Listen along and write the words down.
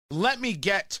let me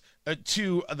get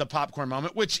to the popcorn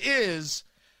moment, which is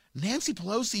Nancy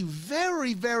Pelosi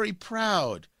very, very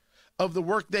proud of the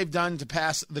work they've done to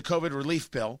pass the COVID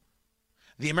relief bill,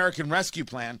 the American Rescue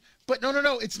Plan. But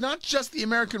no, it's not just the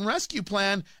American Rescue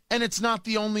Plan, and it's not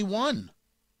the only one.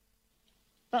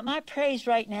 But my praise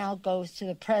right now goes to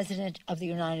the President of the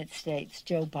United States,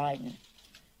 Joe Biden.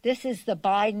 This is the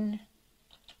Biden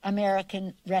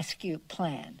American Rescue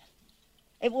Plan.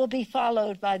 It will be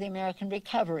followed by the American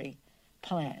Recovery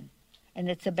Plan. And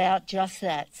it's about just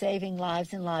that, saving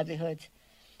lives and livelihoods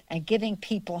and giving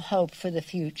people hope for the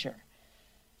future.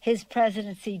 His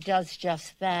presidency does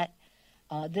just that.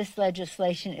 This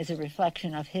legislation is a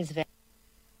reflection of his values.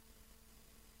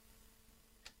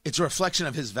 It's a reflection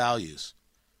of his values.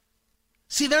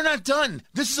 See, they're not done.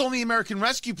 This is only the American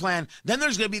Rescue Plan. Then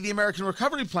there's going to be the American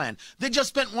Recovery Plan. They just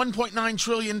spent $1.9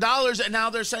 trillion, and now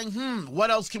they're saying,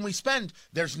 what else can we spend?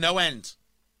 There's no end.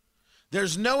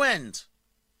 There's no end.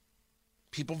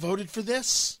 People voted for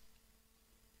this.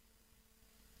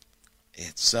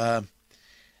 It's not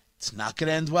going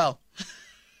to end well.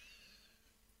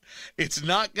 It's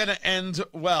not going to end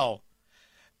well.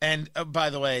 And by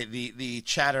the way, the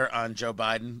chatter on Joe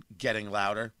Biden getting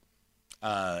louder.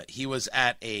 He was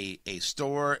at a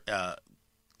store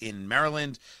in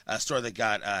Maryland, a store that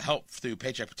got help through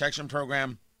Paycheck Protection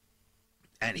Program,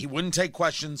 and he wouldn't take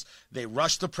questions. They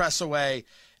rushed the press away,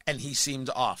 and he seemed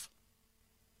off.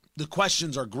 The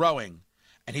questions are growing,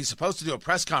 and he's supposed to do a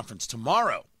press conference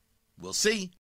tomorrow. We'll see.